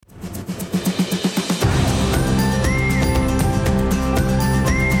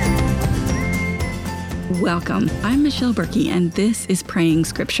Welcome. I'm Michelle Berkey, and this is Praying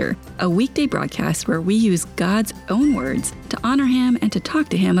Scripture, a weekday broadcast where we use God's own words to honor Him and to talk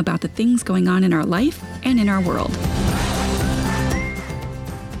to Him about the things going on in our life and in our world.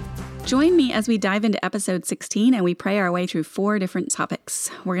 Join me as we dive into episode 16 and we pray our way through 4 different topics.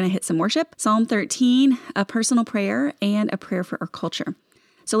 We're going to hit some worship, Psalm 13, a personal prayer, and a prayer for our culture.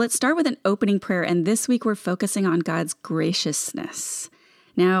 So let's start with an opening prayer, and this week we're focusing on God's graciousness.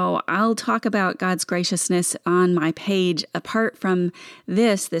 Now, I'll talk about God's graciousness on my page. Apart from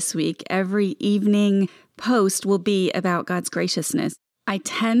this week, every evening post will be about God's graciousness. I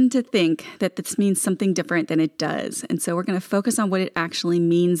tend to think that this means something different than it does. And so we're going to focus on what it actually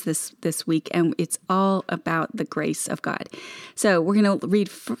means this week. And it's all about the grace of God. So we're going to read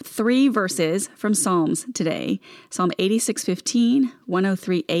 3 verses from Psalms today. Psalm 86:15,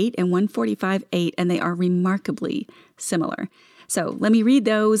 103:8, and 145:8. And they are remarkably similar. So let me read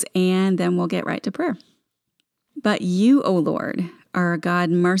those and then we'll get right to prayer. But you, O Lord, are a God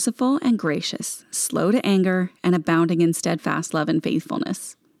merciful and gracious, slow to anger, and abounding in steadfast love and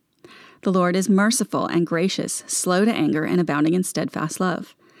faithfulness. The Lord is merciful and gracious, slow to anger, and abounding in steadfast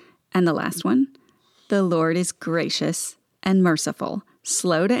love. And the last one, the Lord is gracious and merciful,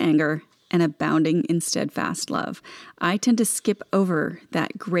 slow to anger, and abounding in steadfast love. I tend to skip over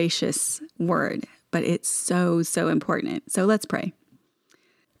that gracious word, but it's so important. So let's pray.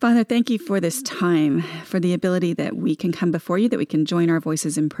 Father, thank you for this time, for the ability that we can come before you, that we can join our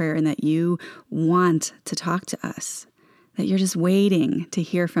voices in prayer, and that you want to talk to us, that you're just waiting to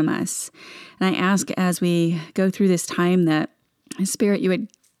hear from us. And I ask as we go through this time that, Spirit, you would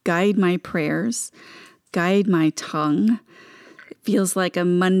guide my prayers, guide my tongue. It feels like a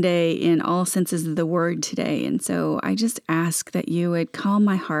Monday in all senses of the word today. And so I just ask that you would calm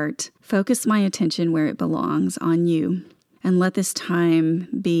my heart, focus my attention where it belongs on you. And let this time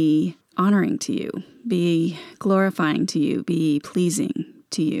be honoring to you, be glorifying to you, be pleasing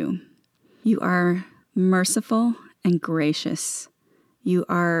to you. You are merciful and gracious. You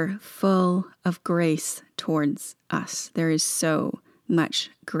are full of grace towards us. There is so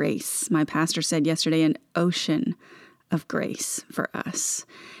much grace. My pastor said yesterday, an ocean of grace for us.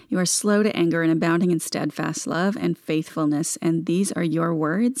 You are slow to anger and abounding in steadfast love and faithfulness. And these are your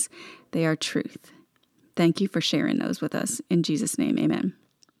words. They are truth. Thank you for sharing those with us. In Jesus' name, amen.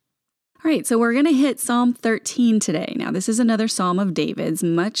 All right, so we're going to hit Psalm 13 today. Now, this is another Psalm of David's.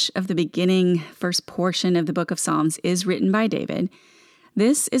 Much of the beginning first portion of the book of Psalms is written by David.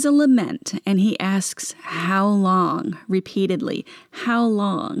 This is a lament, and he asks, how long? Repeatedly, how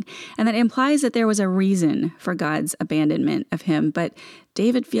long? And that implies that there was a reason for God's abandonment of him, but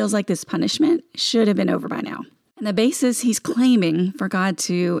David feels like this punishment should have been over by now. And the basis he's claiming for God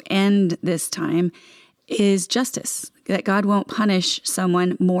to end this time is justice, that God won't punish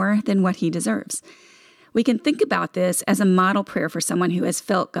someone more than what he deserves. We can think about this as a model prayer for someone who has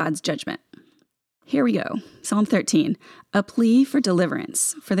felt God's judgment. Here we go. Psalm 13, a plea for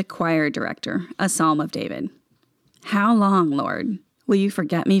deliverance for the choir director, a psalm of David. How long, Lord, will you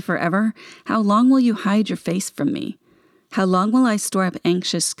forget me forever? How long will you hide your face from me? How long will I store up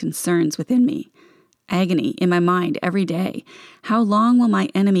anxious concerns within me? Agony in my mind every day. How long will my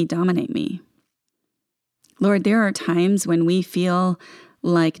enemy dominate me? Lord, there are times when we feel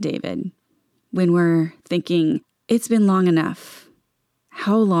like David, when we're thinking, it's been long enough.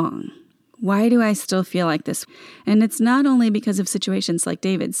 How long? Why do I still feel like this? And it's not only because of situations like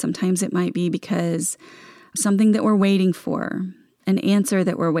David. Sometimes it might be because something that we're waiting for, an answer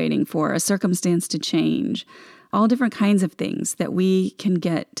that we're waiting for, a circumstance to change, all different kinds of things that we can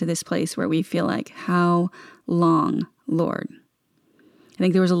get to this place where we feel like, how long, Lord? I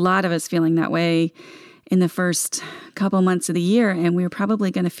think there was a lot of us feeling that way in the first couple months of the year, and we're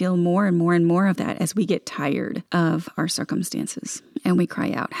probably going to feel more and more and more of that as we get tired of our circumstances. And we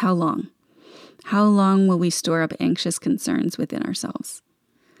cry out, how long? How long will we store up anxious concerns within ourselves?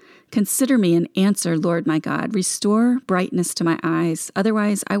 Consider me and answer, Lord my God. Restore brightness to my eyes.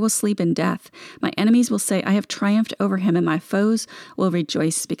 Otherwise, I will sleep in death. My enemies will say, I have triumphed over him, and my foes will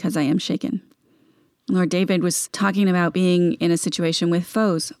rejoice because I am shaken. Lord, David was talking about being in a situation with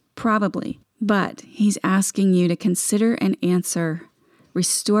foes, probably. But he's asking you to consider and answer,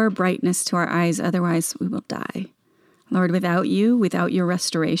 restore brightness to our eyes, otherwise we will die. Lord, without you, without your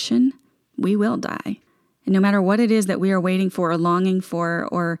restoration, we will die. And no matter what it is that we are waiting for or longing for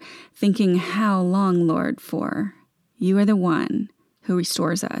or thinking, how long, Lord, for, you are the one who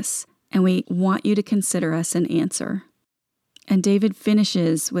restores us. And we want you to consider us and answer. And David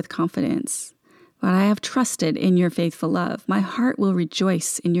finishes with confidence. But I have trusted in your faithful love. My heart will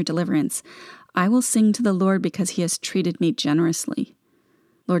rejoice in your deliverance. I will sing to the Lord because he has treated me generously.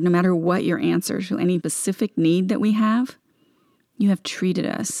 Lord, no matter what your answer to any specific need that we have, you have treated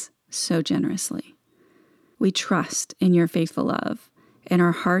us so generously. We trust in your faithful love, and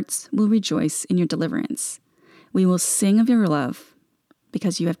our hearts will rejoice in your deliverance. We will sing of your love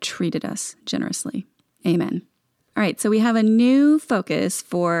because you have treated us generously. Amen. All right, so we have a new focus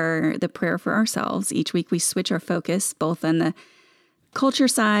for the prayer for ourselves. Each week we switch our focus, both on the culture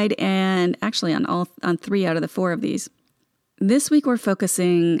side and actually on 3 out of the 4 of these. This week we're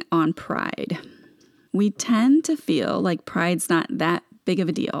focusing on pride. We tend to feel like pride's not that big of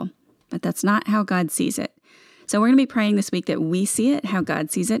a deal, but that's not how God sees it. So we're going to be praying this week that we see it how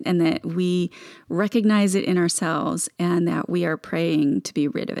God sees it, and that we recognize it in ourselves, and that we are praying to be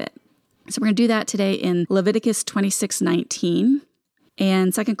rid of it. So we're going to do that today in Leviticus 26:19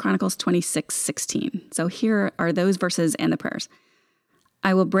 and 2 Chronicles 26:16. So here are those verses and the prayers.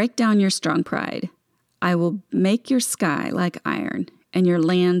 I will break down your strong pride. I will make your sky like iron and your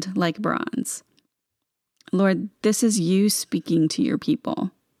land like bronze. Lord, this is you speaking to your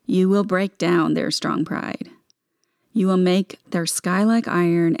people. You will break down their strong pride. You will make their sky like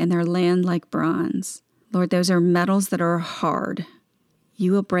iron and their land like bronze. Lord, those are metals that are hard.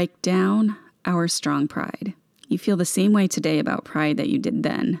 You will break down our strong pride. You feel the same way today about pride that you did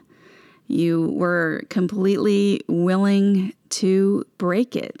then. You were completely willing to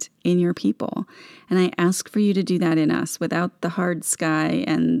break it in your people. And I ask for you to do that in us without the hard sky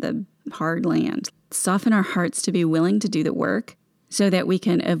and the hard land. Soften our hearts to be willing to do the work so that we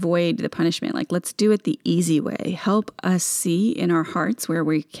can avoid the punishment. Like, let's do it the easy way. Help us see in our hearts where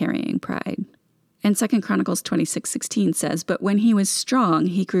we're carrying pride. And 2 Chronicles 26:16 says, but when he was strong,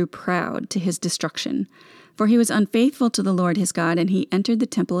 he grew proud to his destruction. For he was unfaithful to the Lord his God, and he entered the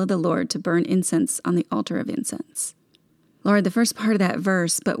temple of the Lord to burn incense on the altar of incense. Lord, the first part of that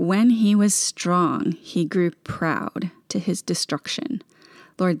verse, but when he was strong, he grew proud to his destruction.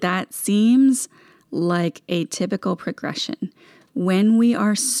 Lord, that seems like a typical progression. When we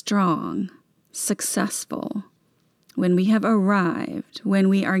are strong, successful, when we have arrived, when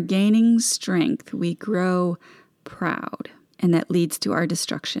we are gaining strength, we grow proud, and that leads to our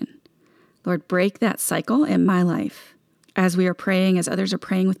destruction. Lord, break that cycle in my life. As we are praying, as others are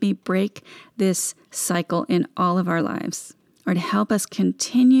praying with me, break this cycle in all of our lives. Lord, help us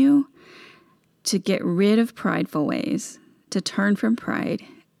continue to get rid of prideful ways, to turn from pride,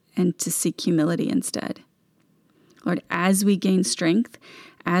 and to seek humility instead. Lord, as we gain strength,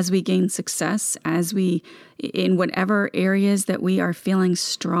 as we gain success, in whatever areas that we are feeling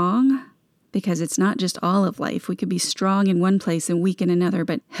strong, because it's not just all of life. We could be strong in one place and weak in another,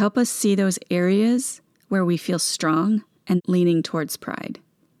 but help us see those areas where we feel strong and leaning towards pride.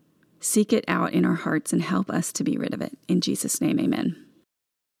 Seek it out in our hearts and help us to be rid of it. In Jesus' name, amen.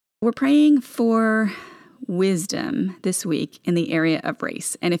 We're praying for wisdom this week in the area of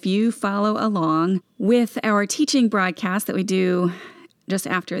race. And if you follow along with our teaching broadcast that we do just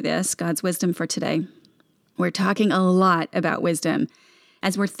after this, God's Wisdom for Today, we're talking a lot about wisdom.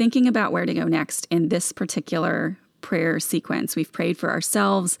 As we're thinking about where to go next in this particular prayer sequence, we've prayed for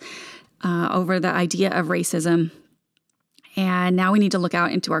ourselves over the idea of racism. And now we need to look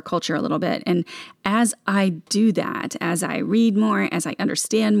out into our culture a little bit. And as I do that, as I read more, as I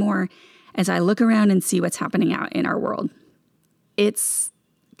understand more, as I look around and see what's happening out in our world, it's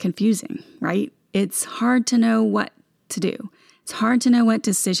confusing, right? It's hard to know what to do. It's hard to know what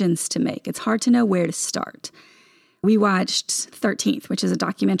decisions to make. It's hard to know where to start. We watched 13th, which is a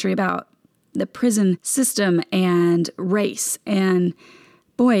documentary about the prison system and race. And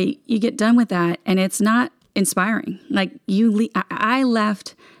boy, you get done with that and it's not inspiring. Like I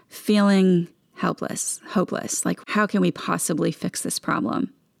left feeling helpless, hopeless. Like, how can we possibly fix this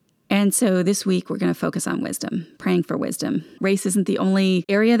problem? And so this week we're going to focus on wisdom, praying for wisdom. Race isn't the only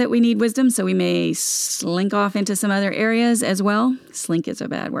area that we need wisdom, so we may slink off into some other areas as well. Slink is a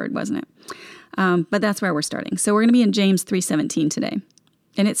bad word, wasn't it? But that's where we're starting. So we're going to be in James 3:17 today.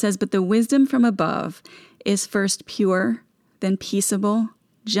 And it says, but the wisdom from above is first pure, then peaceable,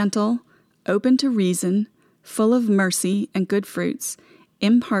 gentle, open to reason, full of mercy and good fruits,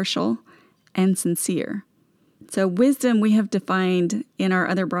 impartial and sincere. So wisdom we have defined in our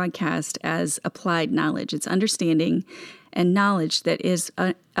other broadcast as applied knowledge. It's understanding and knowledge that is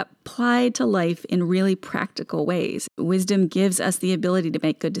applied to life in really practical ways. Wisdom gives us the ability to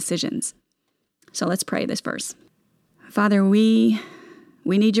make good decisions. So let's pray this verse. Father, we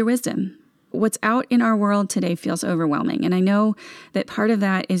need your wisdom. What's out in our world today feels overwhelming. And I know that part of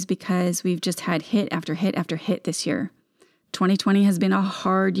that is because we've just had hit after hit after hit this year. 2020 has been a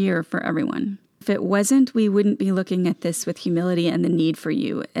hard year for everyone. If it wasn't, we wouldn't be looking at this with humility and the need for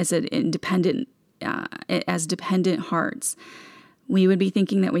you as dependent hearts. we would be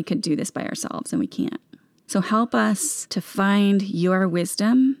thinking that we could do this by ourselves, and we can't. So help us to find your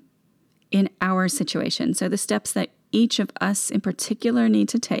wisdom in our situation. So the steps that each of us in particular need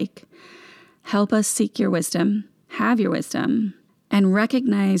to take, help us seek your wisdom, have your wisdom, and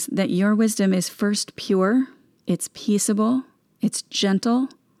recognize that your wisdom is first pure, it's peaceable, it's gentle,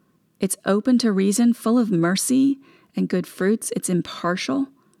 it's open to reason, full of mercy and good fruits, it's impartial,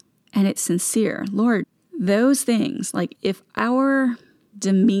 and it's sincere. Lord, those things, like if our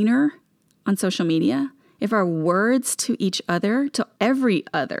demeanor on social media, if our words to each other, to every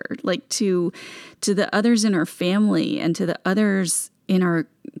other, like to the others in our family and to the others in our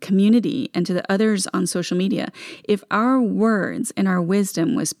community and to the others on social media, if our words and our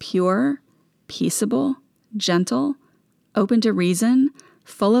wisdom was pure, peaceable, gentle, open to reason,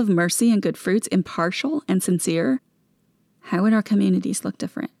 full of mercy and good fruits, impartial and sincere, how would our communities look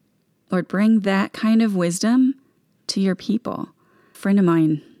different? Lord, bring that kind of wisdom to your people. A friend of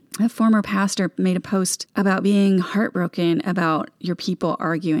mine, a former pastor, made a post about being heartbroken about your people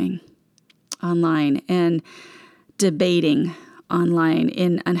arguing online and debating online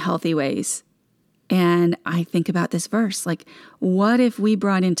in unhealthy ways. And I think about this verse, like, what if we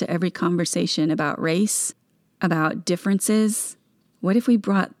brought into every conversation about race, about differences, what if we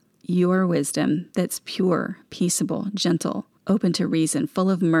brought your wisdom that's pure, peaceable, gentle, open to reason, full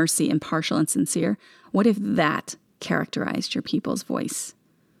of mercy, impartial, and sincere? What if that characterized your people's voice?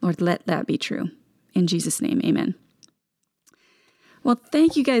 Lord, let that be true. In Jesus' name, amen. Well,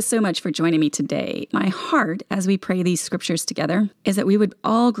 thank you guys so much for joining me today. My heart, as we pray these scriptures together, is that we would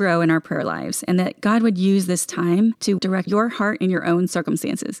all grow in our prayer lives and that God would use this time to direct your heart in your own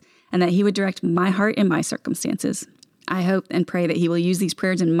circumstances and that He would direct my heart in my circumstances. I hope and pray that He will use these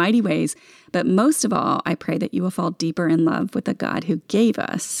prayers in mighty ways, but most of all, I pray that you will fall deeper in love with the God who gave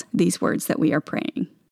us these words that we are praying.